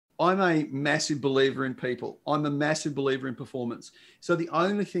I'm a massive believer in people. I'm a massive believer in performance. So the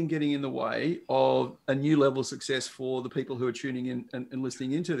only thing getting in the way of a new level of success for the people who are tuning in and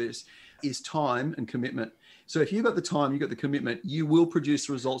listening into this is time and commitment. So if you've got the time, you've got the commitment, you will produce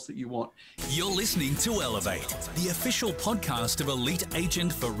the results that you want. You're listening to Elevate, the official podcast of Elite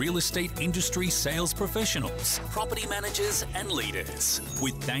Agent for real estate industry sales professionals, property managers and leaders.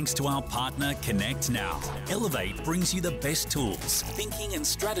 With thanks to our partner Connect Now, Elevate brings you the best tools, thinking and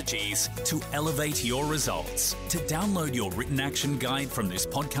strategies to elevate your results. To download your written action guide from this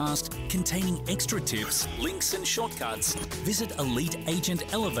podcast containing extra tips, links and shortcuts, visit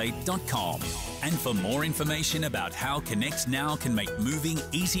eliteagentelevate.com. And for more information about how Connect Now can make moving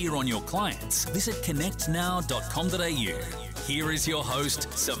easier on your clients, visit connectnow.com.au. Here is your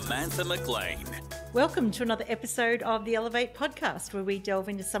host, Samantha McLean. Welcome to another episode of the Elevate podcast, where we delve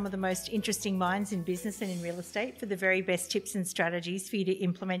into some of the most interesting minds in business and in real estate for the very best tips and strategies for you to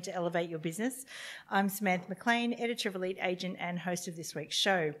implement to elevate your business. I'm Samantha McLean, editor of Elite Agent and host of this week's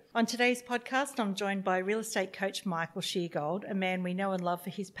show. On today's podcast, I'm joined by real estate coach Michael Sheargold, a man we know and love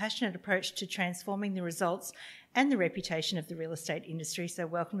for his passionate approach to transforming the results and the reputation of the real estate industry. So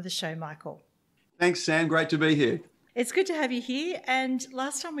welcome to the show, Michael. Thanks, Sam. Great to be here. It's good to have you here. And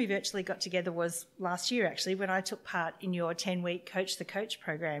last time we virtually got together was last year, actually, when I took part in your 10-week Coach the Coach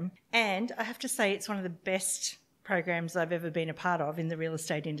program. And I have to say, it's one of the best programs I've ever been a part of in the real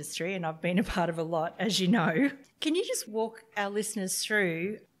estate industry. And I've been a part of a lot, as you know. Can you just walk our listeners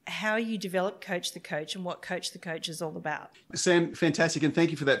through how you develop Coach the Coach and what Coach the Coach is all about? Sam, fantastic. And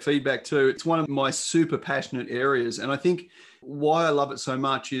thank you for that feedback too. It's one of my super passionate areas. And I think why I love it so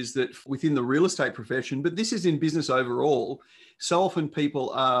much is that within the real estate profession, but this is in business overall, so often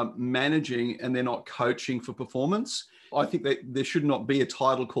people are managing and they're not coaching for performance. I think that there should not be a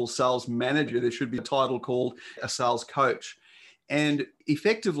title called sales manager. There should be a title called a sales coach. And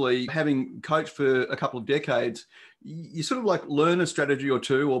effectively, having coached for a couple of decades, you sort of like learn a strategy or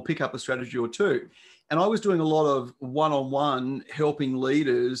two or pick up a strategy or two. And I was doing a lot of one-on-one helping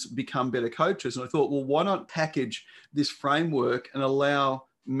leaders become better coaches. And I thought, well, why not package this framework and allow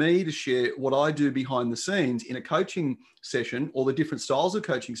me to share what I do behind the scenes in a coaching session, or the different styles of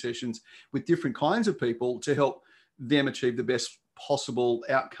coaching sessions with different kinds of people to help them achieve the best possible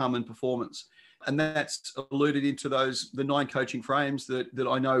outcome and performance. And that's alluded into the 9 coaching frames that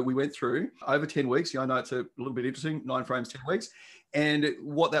I know we went through over 10 weeks. Yeah, I know it's a little bit interesting, 9 frames, 10 weeks. And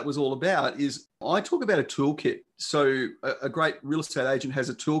what that was all about is I talk about a toolkit. So a great real estate agent has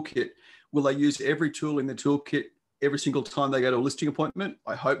a toolkit. Will they use every tool in the toolkit every single time they go to a listing appointment?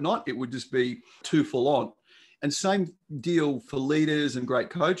 I hope not. It would just be too full on. And same deal for leaders and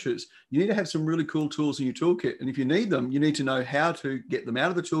great coaches. You need to have some really cool tools in your toolkit. And if you need them, you need to know how to get them out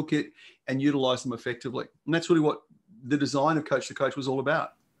of the toolkit and utilize them effectively. And that's really what the design of Coach the Coach was all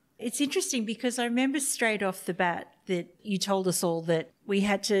about. It's interesting because I remember straight off the bat that you told us all that we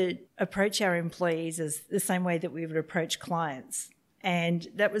had to approach our employees as the same way that we would approach clients. And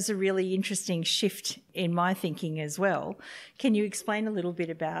that was a really interesting shift in my thinking as well. Can you explain a little bit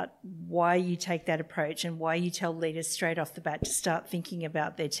about why you take that approach and why you tell leaders straight off the bat to start thinking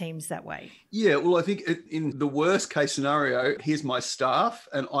about their teams that way? Yeah, well, I think in the worst case scenario, here's my staff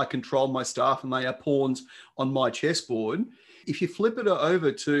and I control my staff and they are pawns on my chessboard. If you flip it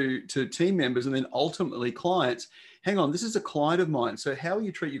over to team members and then ultimately clients, hang on, this is a client of mine. So how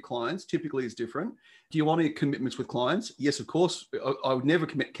you treat your clients typically is different. Do you want any commitments with clients? Yes, of course. I would never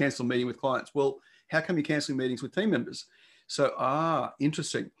cancel a meeting with clients. Well, how come you're canceling meetings with team members? So,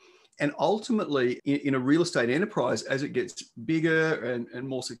 interesting. And ultimately, in a real estate enterprise, as it gets bigger and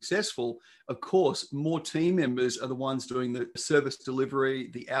more successful, of course, more team members are the ones doing the service delivery,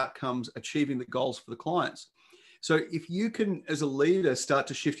 the outcomes, achieving the goals for the clients. So if you can, as a leader, start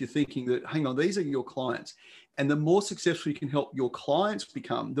to shift your thinking that, hang on, these are your clients. And the more successful you can help your clients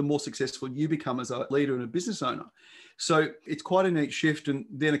become, the more successful you become as a leader and a business owner. So it's quite a neat shift. And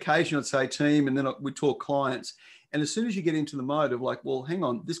then occasionally I'd say team, and then we talk clients. And as soon as you get into the mode of like, well, hang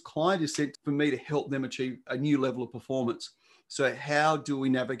on, this client is sent for me to help them achieve a new level of performance. So how do we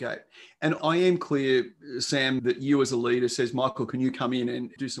navigate? And I am clear, Sam, that you as a leader says, Michael, can you come in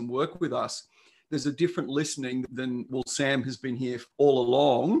and do some work with us? There's a different listening than, well, Sam has been here all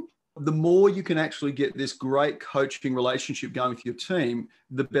along. The more you can actually get this great coaching relationship going with your team,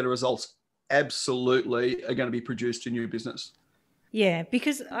 the better results absolutely are going to be produced in your business. Yeah,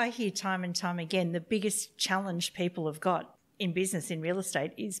 because I hear time and time again, the biggest challenge people have got in business, in real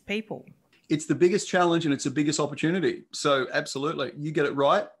estate, is people. It's the biggest challenge and it's the biggest opportunity. So absolutely, you get it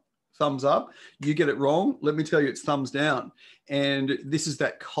right, thumbs up. You get it wrong, let me tell you, it's thumbs down. And this is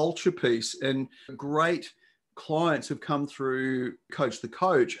that culture piece. And great clients have come through Coach the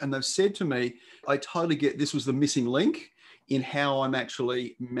Coach and they've said to me, I totally get this was the missing link in how I'm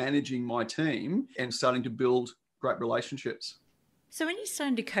actually managing my team and starting to build great relationships. So when you're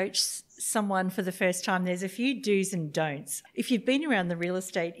starting to coach someone for the first time, there's a few do's and don'ts. If you've been around the real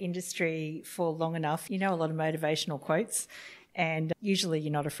estate industry for long enough, you know a lot of motivational quotes, and usually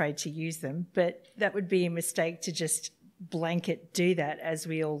you're not afraid to use them, but that would be a mistake to just blanket do that, as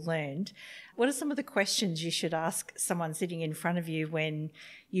we all learned. What are some of the questions you should ask someone sitting in front of you when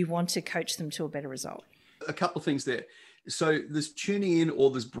you want to coach them to a better result? A couple of things there. So there's tuning in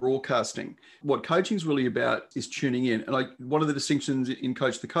or there's broadcasting. What coaching is really about is tuning in. And one of the distinctions in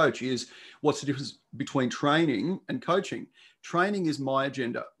Coach the Coach is what's the difference between training and coaching. Training is my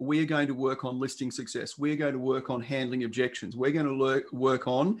agenda. We're going to work on listing success. We're going to work on handling objections. We're going to work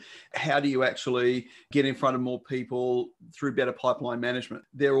on how do you actually get in front of more people through better pipeline management.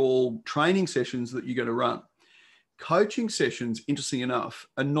 They're all training sessions that you're going to run. Coaching sessions, interesting enough,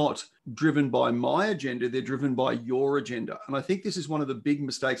 are not driven by my agenda. They're driven by your agenda. And I think this is one of the big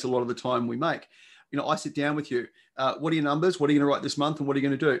mistakes a lot of the time we make. I sit down with you. What are your numbers? What are you going to write this month? And what are you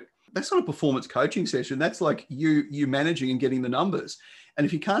going to do? That's not a performance coaching session. That's like you managing and getting the numbers. And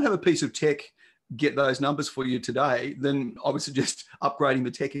if you can't have a piece of tech get those numbers for you today, then I would suggest upgrading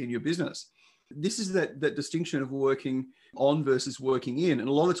the tech in your business. This is that distinction of working on versus working in. And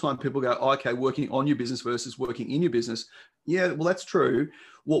a lot of the time people go, oh, okay, working on your business versus working in your business. Yeah, well, that's true.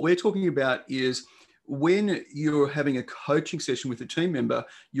 What we're talking about is when you're having a coaching session with a team member,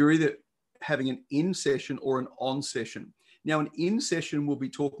 you're either having an in session or an on session. Now, an in session will be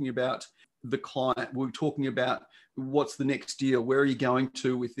talking about the client. We're talking about what's the next deal? Where are you going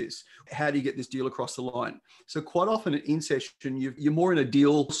to with this? How do you get this deal across the line? So quite often in session, you're more in a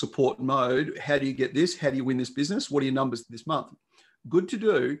deal support mode. How do you get this? How do you win this business? What are your numbers this month? Good to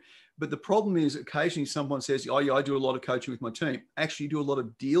do. But the problem is occasionally someone says, oh yeah, I do a lot of coaching with my team. Actually, you do a lot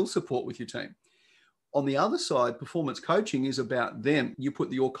of deal support with your team. On the other side, performance coaching is about them. You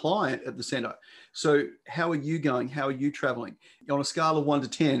put your client at the center. So how are you going? How are you traveling? On a scale of 1 to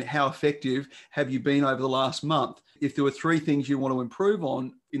 10, how effective have you been over the last month? If there were 3 things you want to improve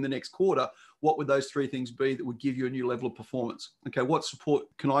on in the next quarter, what would those 3 things be that would give you a new level of performance? Okay, what support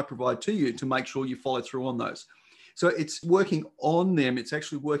can I provide to you to make sure you follow through on those? So it's working on them. It's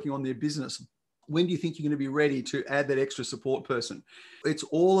actually working on their business. When do you think you're going to be ready to add that extra support person? It's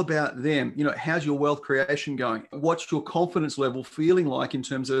all about them. How's your wealth creation going? What's your confidence level feeling like in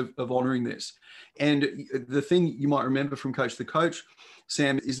terms of honoring this? And the thing you might remember from Coach the Coach,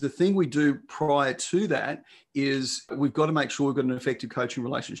 Sam, is the thing we do prior to that is we've got to make sure we've got an effective coaching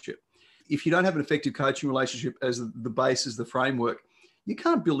relationship. If you don't have an effective coaching relationship as the base, as the framework, you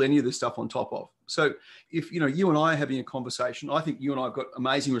can't build any of this stuff on top of. So if you and I are having a conversation, I think you and I have got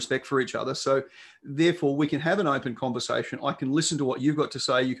amazing respect for each other. So therefore we can have an open conversation. I can listen to what you've got to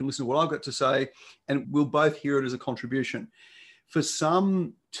say. You can listen to what I've got to say, and we'll both hear it as a contribution. For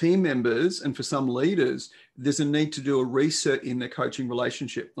some team members and for some leaders, there's a need to do a reset in their coaching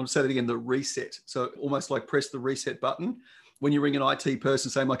relationship. I'll say that again, the reset. So almost like press the reset button. When you ring an IT person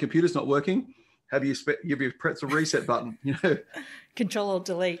saying, my computer's not working, have you pressed the reset button? Control or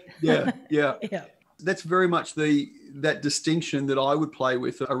delete. Yeah. Yeah. That's very much that distinction that I would play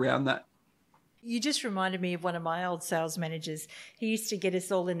with around that. You just reminded me of one of my old sales managers. He used to get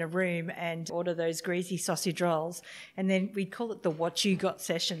us all in a room and order those greasy sausage rolls. And then we'd call it the what you got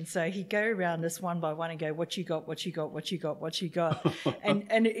session. So he'd go around us one by one and go, what you got, what you got, what you got, what you got.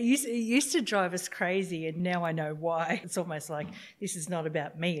 and it used to drive us crazy. And now I know why. It's almost like this is not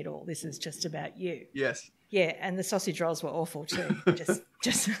about me at all. This is just about you. Yes. Yeah, and the sausage rolls were awful too.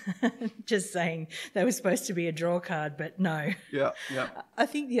 Just saying they were supposed to be a draw card, but no. Yeah. I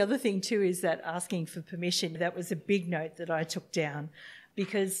think the other thing too is that asking for permission, that was a big note that I took down,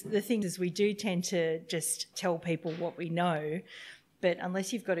 because the thing is we do tend to just tell people what we know, but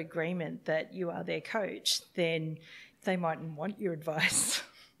unless you've got agreement that you are their coach, then they mightn't want your advice.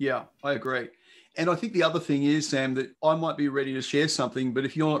 Yeah, I agree. And I think the other thing is, Sam, that I might be ready to share something, but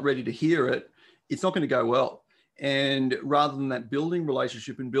if you're not ready to hear it, it's not going to go well. And rather than that building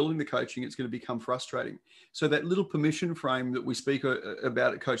relationship and building the coaching, it's going to become frustrating. So that little permission frame that we speak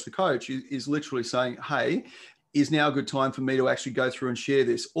about at Coach the Coach is literally saying, hey, is now a good time for me to actually go through and share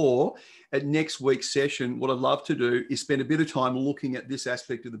this? Or at next week's session, what I'd love to do is spend a bit of time looking at this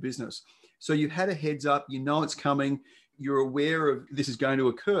aspect of the business. So you've had a heads up, you know it's coming, you're aware of this is going to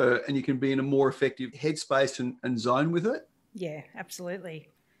occur, and you can be in a more effective headspace and zone with it. Yeah, absolutely.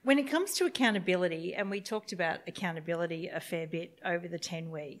 When it comes to accountability, and we talked about accountability a fair bit over the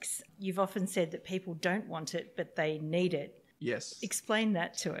 10 weeks, you've often said that people don't want it, but they need it. Yes. Explain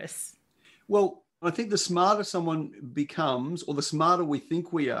that to us. Well, I think the smarter someone becomes, or the smarter we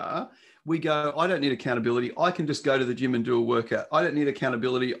think we are, we go, I don't need accountability. I can just go to the gym and do a workout. I don't need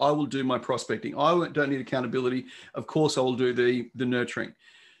accountability. I will do my prospecting. I don't need accountability. Of course, I will do the nurturing.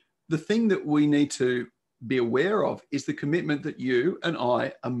 The thing that we need to be aware of is the commitment that you and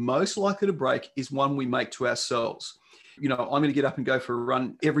I are most likely to break is one we make to ourselves. I'm going to get up and go for a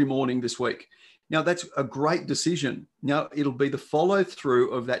run every morning this week. Now, that's a great decision. Now, it'll be the follow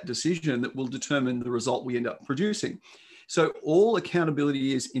through of that decision that will determine the result we end up producing. So all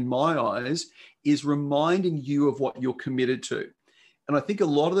accountability is, in my eyes, is reminding you of what you're committed to. And I think a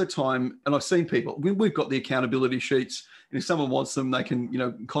lot of the time, and I've seen people, we've got the accountability sheets, and if someone wants them, they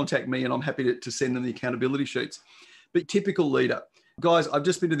can, contact me, and I'm happy to send them the accountability sheets. But typical leader, guys, I've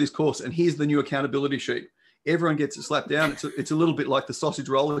just been to this course, and here's the new accountability sheet. Everyone gets it slapped down. It's a little bit like the sausage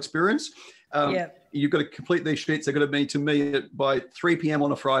roll experience. You've got to complete these sheets. They've got to be to me by 3 p.m.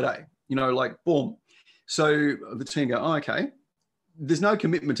 on a Friday, boom. So the team go, oh, okay. There's no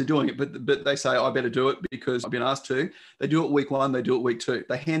commitment to doing it, but they say, I better do it because I've been asked to. They do it week 1, they do it week 2.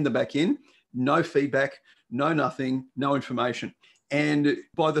 They hand them back in, no feedback, no nothing, no information. And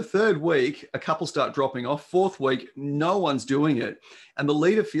by the 3rd week, a couple start dropping off. 4th week, no one's doing it. And the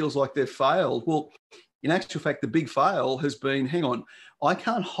leader feels like they've failed. Well, in actual fact, the big fail has been, hang on, I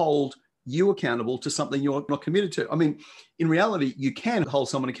can't hold you accountable to something you're not committed to. I mean, in reality, you can hold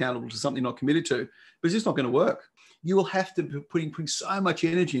someone accountable to something you're not committed to, but it's just not going to work. You will have to be putting so much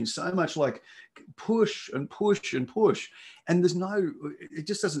energy and so much push and push and push. And it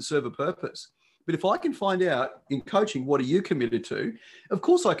just doesn't serve a purpose. But if I can find out in coaching, what are you committed to? Of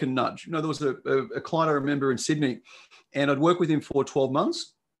course I can nudge. There was a client I remember in Sydney, and I'd worked with him for 12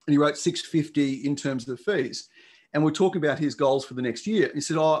 months. And he wrote $650 in terms of the fees. And we're talking about his goals for the next year. He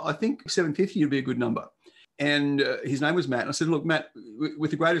said, I think $750 would be a good number. And his name was Matt. And I said, look, Matt, with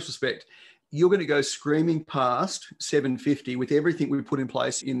the greatest respect, you're going to go screaming past $750 with everything we put in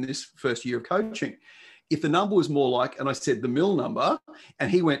place in this first year of coaching. If the number was more like, and I said the mill number, and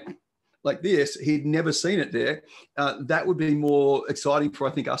he went like this, he'd never seen it there, that would be more exciting for,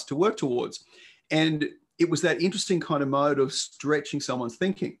 I think, us to work towards. And it was that interesting kind of mode of stretching someone's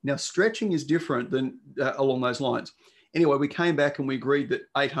thinking. Now, stretching is different than along those lines. Anyway, we came back and we agreed that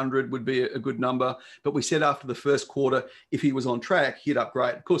 800 would be a good number, but we said after the first quarter, if he was on track, he'd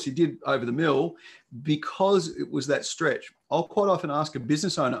upgrade. Of course, he did over the mill because it was that stretch. I'll quite often ask a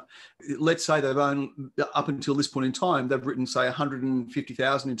business owner, let's say they've owned, up until this point in time, they've written, say,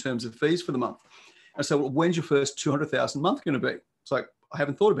 150,000 in terms of fees for the month. And so, well, when's your first 200,000 a month going to be? It's like, I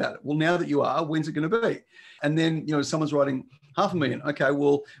haven't thought about it. Well, now that you are, when's it going to be? And then, someone's writing $500,000. Okay,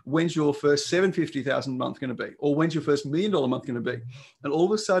 well, when's your first 750,000 a month going to be? Or when's your first $1 million a month going to be? And all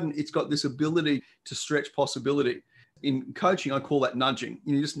of a sudden, it's got this ability to stretch possibility. In coaching, I call that nudging.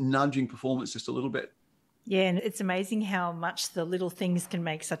 Just nudging performance just a little bit. Yeah, and it's amazing how much the little things can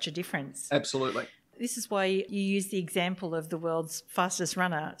make such a difference. Absolutely. This is why you use the example of the world's fastest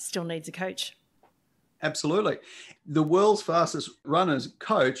runner still needs a coach. Absolutely. The world's fastest runner's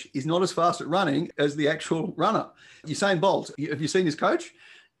coach is not as fast at running as the actual runner. Usain Bolt, have you seen his coach?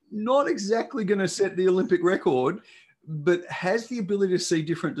 Not exactly going to set the Olympic record, but has the ability to see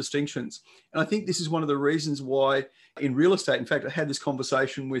different distinctions. And I think this is one of the reasons why in real estate, in fact, I had this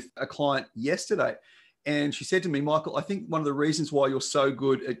conversation with a client yesterday, and she said to me, Michael, I think one of the reasons why you're so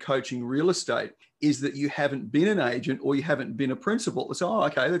good at coaching real estate is that you haven't been an agent or you haven't been a principal. I said, oh,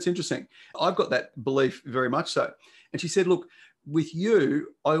 okay, that's interesting. I've got that belief very much so. And she said, look, with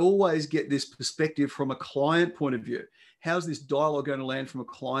you, I always get this perspective from a client point of view. How's this dialogue going to land from a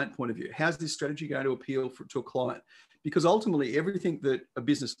client point of view? How's this strategy going to appeal to a client? Because ultimately, everything that a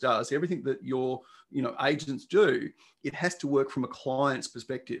business does, everything that your agents do, it has to work from a client's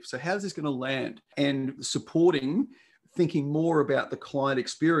perspective. So how's this going to land? And supporting, thinking more about the client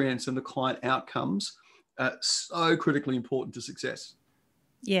experience and the client outcomes, so critically important to success.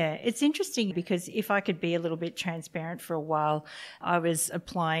 Yeah, it's interesting because if I could be a little bit transparent for a while, I was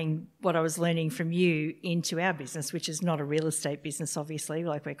applying what I was learning from you into our business, which is not a real estate business, obviously,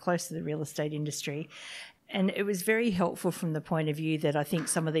 like we're close to the real estate industry. And it was very helpful from the point of view that I think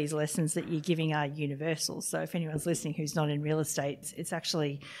some of these lessons that you're giving are universal. So if anyone's listening who's not in real estate, it's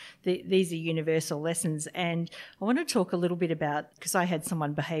actually, these are universal lessons. And I want to talk a little bit about, because I had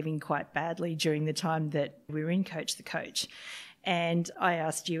someone behaving quite badly during the time that we were in Coach the Coach. And I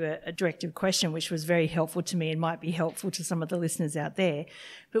asked you a directive question, which was very helpful to me and might be helpful to some of the listeners out there.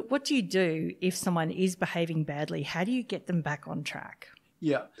 But what do you do if someone is behaving badly? How do you get them back on track?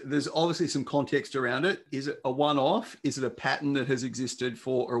 Yeah, there's obviously some context around it. Is it a one-off? Is it a pattern that has existed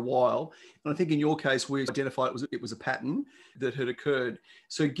for a while? And I think in your case, we identified it was a pattern that had occurred.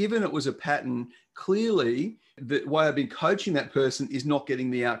 So given it was a pattern, clearly the way I've been coaching that person is not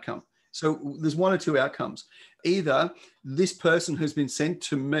getting the outcome. So there's one or two outcomes. Either this person has been sent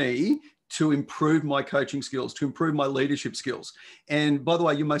to me to improve my coaching skills, to improve my leadership skills. And by the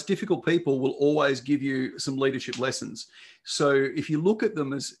way, your most difficult people will always give you some leadership lessons. So if you look at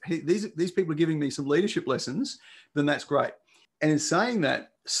them as, hey, these people are giving me some leadership lessons, then that's great. And in saying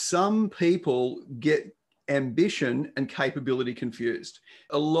that, some people get ambition and capability confused.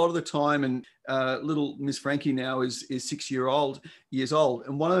 A lot of the time, and little Miss Frankie now is 6 years old.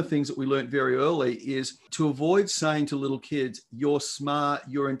 And one of the things that we learned very early is to avoid saying to little kids, you're smart,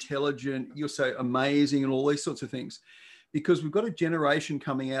 you're intelligent, you're so amazing, and all these sorts of things. Because we've got a generation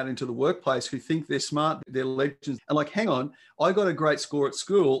coming out into the workplace who think they're smart, they're legends. And like, hang on, I got a great score at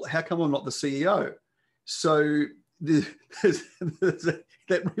school. How come I'm not the CEO? So there's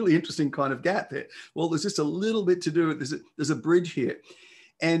that really interesting kind of gap there. Well, there's just a little bit to do with, there's a bridge here.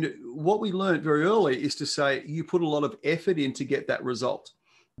 And what we learned very early is to say, you put a lot of effort in to get that result.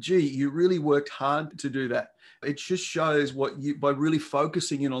 Gee, you really worked hard to do that. It just shows by really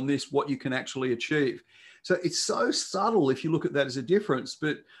focusing in on this, what you can actually achieve. So it's so subtle if you look at that as a difference,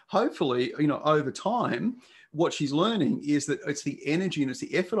 but hopefully, over time, what she's learning is that it's the energy and it's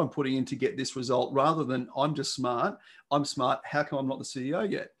the effort I'm putting in to get this result rather than I'm just smart. I'm smart. How come I'm not the CEO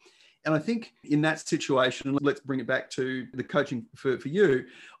yet? And I think in that situation, let's bring it back to the coaching for you.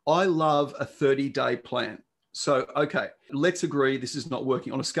 I love a 30-day plan. So, okay, let's agree this is not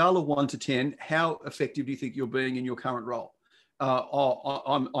working. On a scale of 1 to 10, how effective do you think you're being in your current role?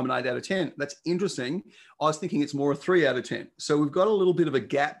 I'm an 8 out of 10. That's interesting. I was thinking it's more a 3 out of 10. So we've got a little bit of a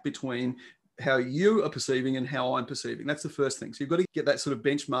gap between how you are perceiving and how I'm perceiving. That's the first thing. So you've got to get that sort of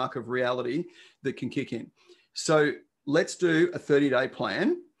benchmark of reality that can kick in. So let's do a 30-day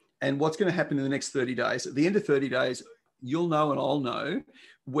plan. And what's going to happen in the next 30 days? At the end of 30 days, you'll know and I'll know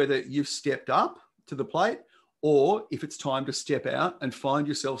whether you've stepped up to the plate or if it's time to step out and find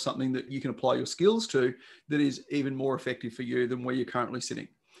yourself something that you can apply your skills to that is even more effective for you than where you're currently sitting.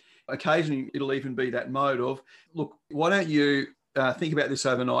 Occasionally, it'll even be that mode of, look, why don't you think about this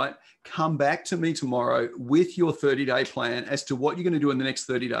overnight, come back to me tomorrow with your 30-day plan as to what you're going to do in the next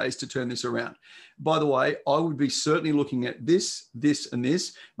 30 days to turn this around. By the way, I would be certainly looking at this, this, and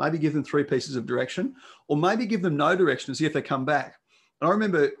this, maybe give them 3 pieces of direction, or maybe give them no direction and see if they come back. And I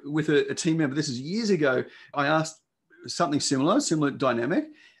remember with a team member, this is years ago, I asked something similar dynamic,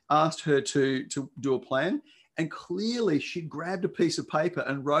 asked her to do a plan. And clearly she grabbed a piece of paper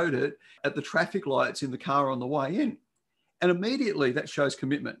and wrote it at the traffic lights in the car on the way in. And immediately that shows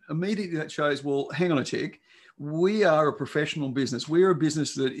commitment. Immediately that shows, well, hang on a tick. We are a professional business. We're a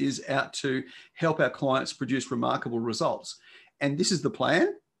business that is out to help our clients produce remarkable results. And this is the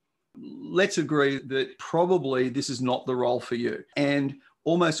plan. Let's agree that probably this is not the role for you. And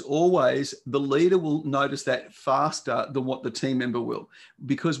almost always the leader will notice that faster than what the team member will,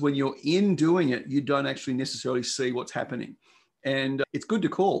 because when you're in doing it, you don't actually necessarily see what's happening. And it's good to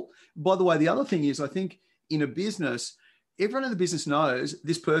call. By the way, the other thing is, I think in a business, everyone in the business knows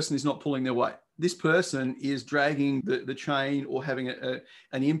this person is not pulling their weight. This person is dragging the chain or having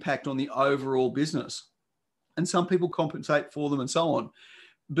an impact on the overall business. And some people compensate for them and so on.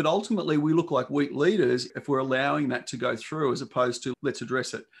 But ultimately, we look like weak leaders if we're allowing that to go through as opposed to let's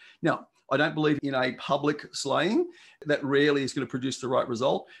address it. Now, I don't believe in a public slaying. That rarely is going to produce the right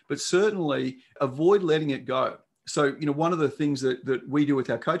result, but certainly avoid letting it go. So, one of the things that we do with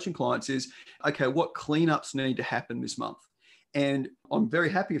our coaching clients is, okay, what cleanups need to happen this month? And I'm very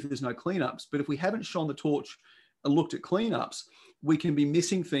happy if there's no cleanups, but if we haven't shone the torch and looked at cleanups, we can be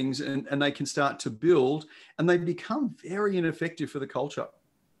missing things and they can start to build and they become very ineffective for the culture.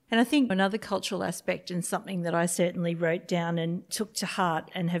 And I think another cultural aspect and something that I certainly wrote down and took to heart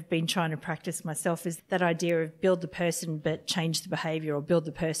and have been trying to practice myself is that idea of build the person but change the behaviour, or build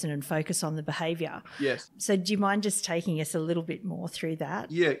the person and focus on the behaviour. Yes. So do you mind just taking us a little bit more through that?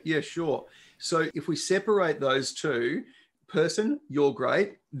 Yeah, sure. So if we separate those two, person, you're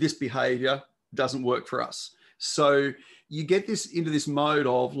great, this behaviour doesn't work for us. So you get this into this mode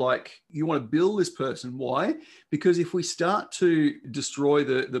of like, you want to build this person. Why? Because if we start to destroy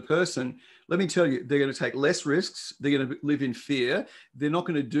the person, let me tell you, they're going to take less risks. They're going to live in fear. They're not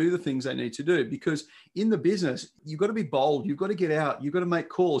going to do the things they need to do, because in the business, you've got to be bold. You've got to get out. You've got to make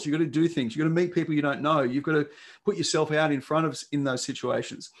calls. You've got to do things. You've got to meet people you don't know. You've got to put yourself out in front of in those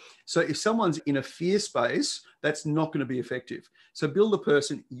situations. So if someone's in a fear space, that's not going to be effective. So build a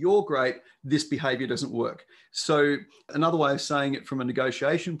person, you're great, this behavior doesn't work. So another way of saying it from a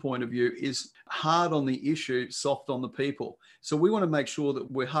negotiation point of view is hard on the issue, soft on the people. So we want to make sure that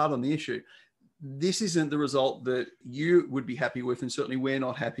we're hard on the issue. This isn't the result that you would be happy with, and certainly we're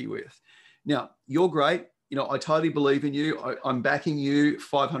not happy with. Now, you're great. I totally believe in you. I'm backing you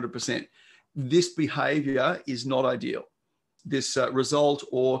 500%. This behavior is not ideal. This result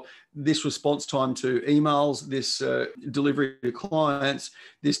or this response time to emails, this delivery to clients,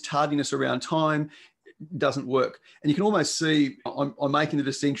 this tardiness around time doesn't work. And you can almost see I'm making the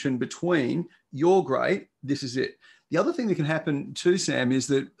distinction between you're great, this is it. The other thing that can happen too, Sam, is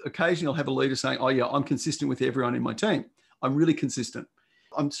that occasionally I'll have a leader saying, oh yeah, I'm consistent with everyone in my team. I'm really consistent.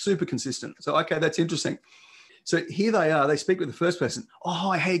 I'm super consistent. So, okay, that's interesting. So here they are, they speak with the first person. Oh,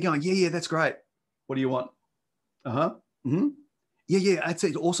 hi, how you going? Yeah, that's great. What do you want? Uh-huh. Mm-hmm. Yeah, that's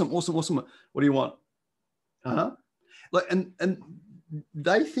it. Awesome. What do you want? Uh-huh. And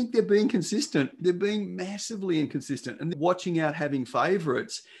they think they're being consistent. They're being massively inconsistent. And watching out having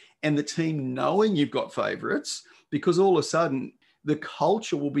favorites and the team knowing you've got favorites, because all of a sudden the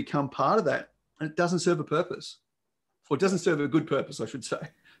culture will become part of that. And it doesn't serve a purpose. Or it doesn't serve a good purpose, I should say.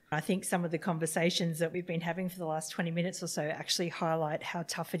 I think some of the conversations that we've been having for the last 20 minutes or so actually highlight how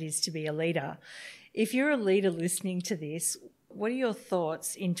tough it is to be a leader. If you're a leader listening to this, what are your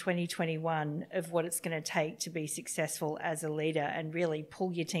thoughts in 2021 of what it's going to take to be successful as a leader and really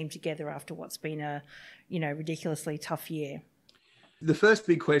pull your team together after what's been a, ridiculously tough year? The first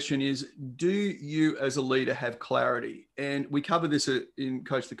big question is, do you as a leader have clarity? And we cover this in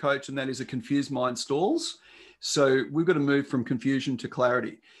Coach the Coach, and that is a confused mind stalls. So we've got to move from confusion to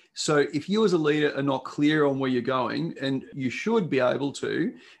clarity. So if you as a leader are not clear on where you're going, and you should be able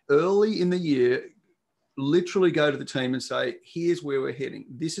to, early in the year, literally go to the team and say, here's where we're heading.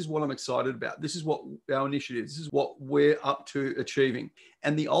 This is what I'm excited about. This is what our initiative, this is what we're up to achieving.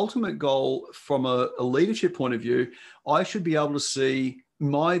 And the ultimate goal from a leadership point of view, I should be able to see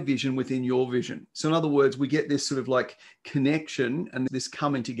my vision within your vision. So in other words, we get this sort of like connection and this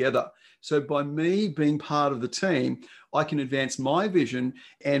coming together. So by me being part of the team, I can advance my vision.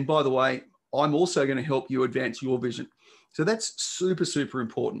 And by the way, I'm also going to help you advance your vision. So that's super, super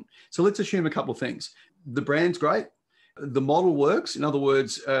important. So let's assume a couple of things. The brand's great. The model works. In other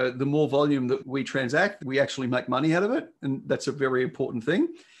words, the more volume that we transact, we actually make money out of it. And that's a very important thing.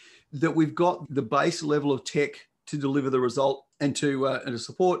 That we've got the base level of tech to deliver the result and to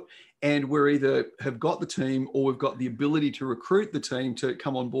support. And we're either have got the team or we've got the ability to recruit the team to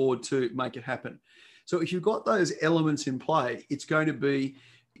come on board to make it happen. So if you've got those elements in play, it's going to be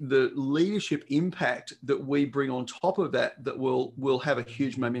the leadership impact that we bring on top of that will have a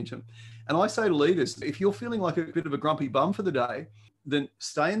huge momentum. And I say to leaders, if you're feeling like a bit of a grumpy bum for the day, then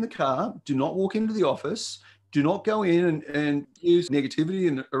stay in the car, do not walk into the office, do not go in and use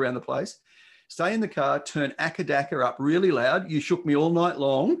negativity around the place. Stay in the car, turn Akadaka up really loud. You shook me all night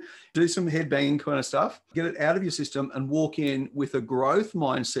long. Do some head banging kind of stuff. Get it out of your system and walk in with a growth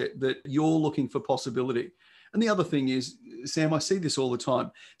mindset that you're looking for possibility. And the other thing is, Sam, I see this all the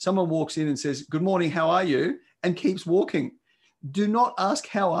time. Someone walks in and says, good morning, how are you? And keeps walking. Do not ask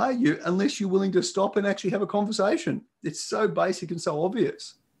how are you unless you're willing to stop and actually have a conversation. It's so basic and so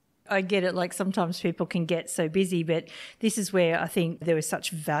obvious. I get it. Like sometimes people can get so busy, but this is where I think there was such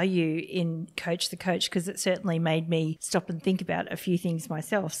value in Coach the Coach, because it certainly made me stop and think about a few things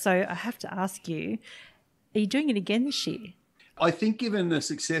myself. So I have to ask you, are you doing it again this year? I think given the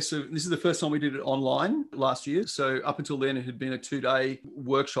success of, this is the first time we did it online last year. So up until then, it had been a 2-day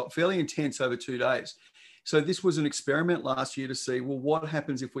workshop, fairly intense over 2 days. So this was an experiment last year to see, well, what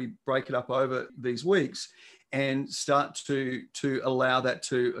happens if we break it up over these weeks and start to allow that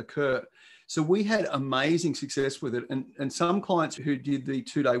to occur. So we had amazing success with it. And some clients who did the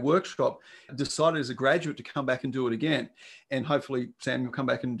 2-day workshop decided as a graduate to come back and do it again. And hopefully Sam will come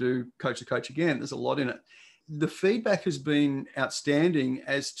back and do Coach the Coach again. There's a lot in it. The feedback has been outstanding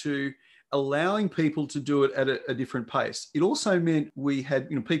as to allowing people to do it at a different pace. It also meant we had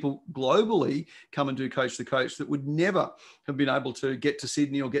people globally come and do Coach the Coach that would never have been able to get to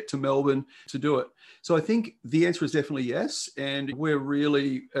Sydney or get to Melbourne to do it. So I think the answer is definitely yes. And we're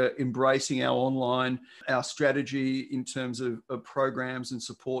really embracing our online, our strategy in terms of programs and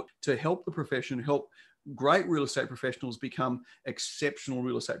support to help the profession, help great real estate professionals become exceptional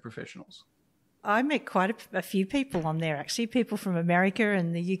real estate professionals. I met quite a few people on there, actually, people from America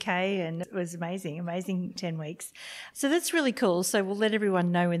and the UK, and it was amazing 10 weeks. So that's really cool. So we'll let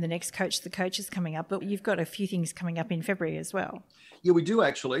everyone know when the next Coach the Coach is coming up, but you've got a few things coming up in February as well. Yeah, we do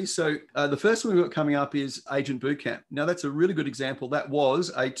actually. So the first one we've got coming up is Agent Bootcamp. Now, that's a really good example. That was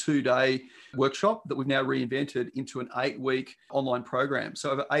a 2-day workshop that we've now reinvented into an 8-week online program.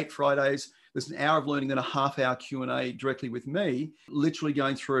 So over 8 Fridays, there's an hour of learning, then a half-hour Q&A directly with me, literally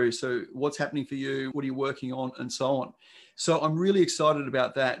going through, so what's happening for you, what are you working on, and so on. So I'm really excited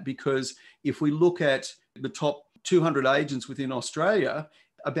about that, because if we look at the top 200 agents within Australia,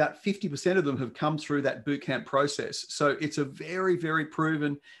 about 50% of them have come through that bootcamp process. So it's a very, very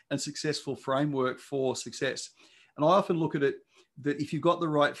proven and successful framework for success. And I often look at it that if you've got the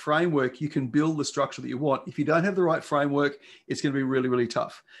right framework, you can build the structure that you want. If you don't have the right framework, it's going to be really, really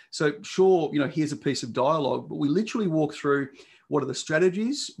tough. So sure, here's a piece of dialogue, but we literally walk through what are the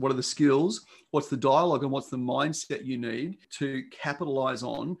strategies, what are the skills, what's the dialogue, and what's the mindset you need to capitalize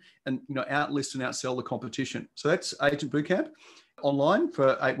on and outlist and outsell the competition. So that's Agent Bootcamp online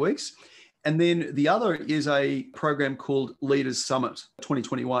for 8 weeks. And then the other is a program called Leaders Summit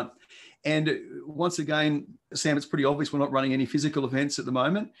 2021. And once again, Sam, it's pretty obvious we're not running any physical events at the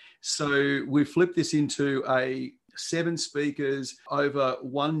moment. So we've flipped this into a 7 speakers over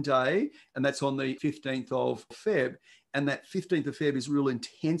 1 day, and that's on the 15th of Feb. And that 15th of Feb is real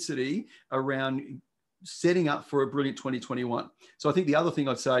intensity around setting up for a brilliant 2021. So I think the other thing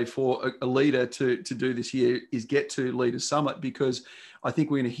I'd say for a leader to do this year is get to Leaders Summit, because I think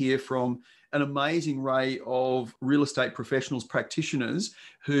we're going to hear from an amazing array of real estate professionals, practitioners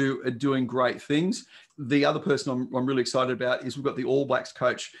who are doing great things. The other person I'm really excited about is we've got the All Blacks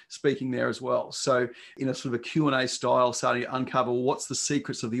coach speaking there as well. So in a sort of a Q&A style, starting to uncover what's the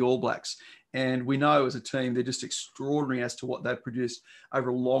secrets of the All Blacks. And we know as a team, they're just extraordinary as to what they've produced over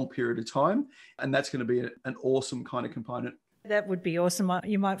a long period of time. And that's going to be an awesome kind of component. That would be awesome.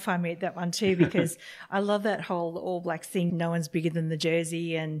 You might find me at that one too, because I love that whole All Blacks thing. No one's bigger than the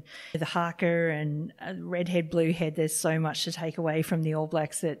jersey, and the haka and red head, blue head. There's so much to take away from the All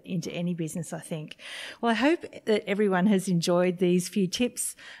Blacks into any business, I think. Well, I hope that everyone has enjoyed these few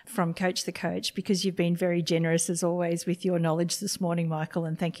tips from Coach the Coach, because you've been very generous as always with your knowledge this morning, Michael,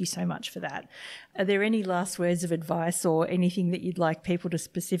 and thank you so much for that. Are there any last words of advice or anything that you'd like people to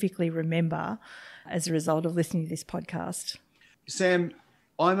specifically remember as a result of listening to this podcast? Sam,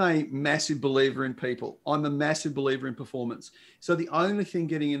 I'm a massive believer in people. I'm a massive believer in performance. So the only thing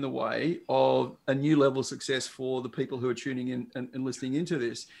getting in the way of a new level of success for the people who are tuning in and listening into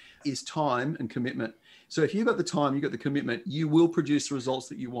this is time and commitment. So if you've got the time, you've got the commitment, you will produce the results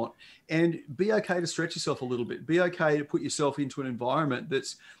that you want. And be okay to stretch yourself a little bit. Be okay to put yourself into an environment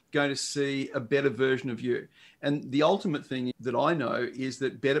that's going to see a better version of you. And the ultimate thing that I know is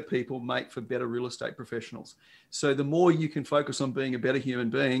that better people make for better real estate professionals. So the more you can focus on being a better human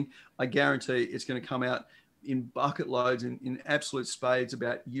being, I guarantee it's going to come out in bucket loads, in absolute spades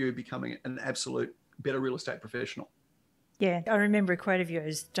about you becoming an absolute better real estate professional. Yeah, I remember a quote of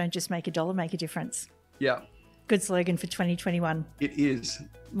yours, don't just make a dollar, make a difference. Yeah. Good slogan for 2021. It is.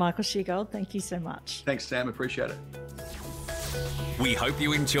 Michael Sheargold, thank you so much. Thanks, Sam. Appreciate it. We hope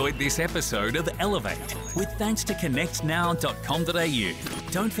you enjoyed this episode of Elevate, with thanks to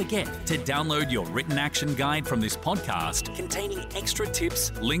connectnow.com.au. Don't forget to download your written action guide from this podcast containing extra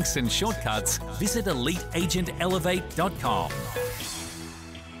tips, links and shortcuts. Visit EliteAgentElevate.com.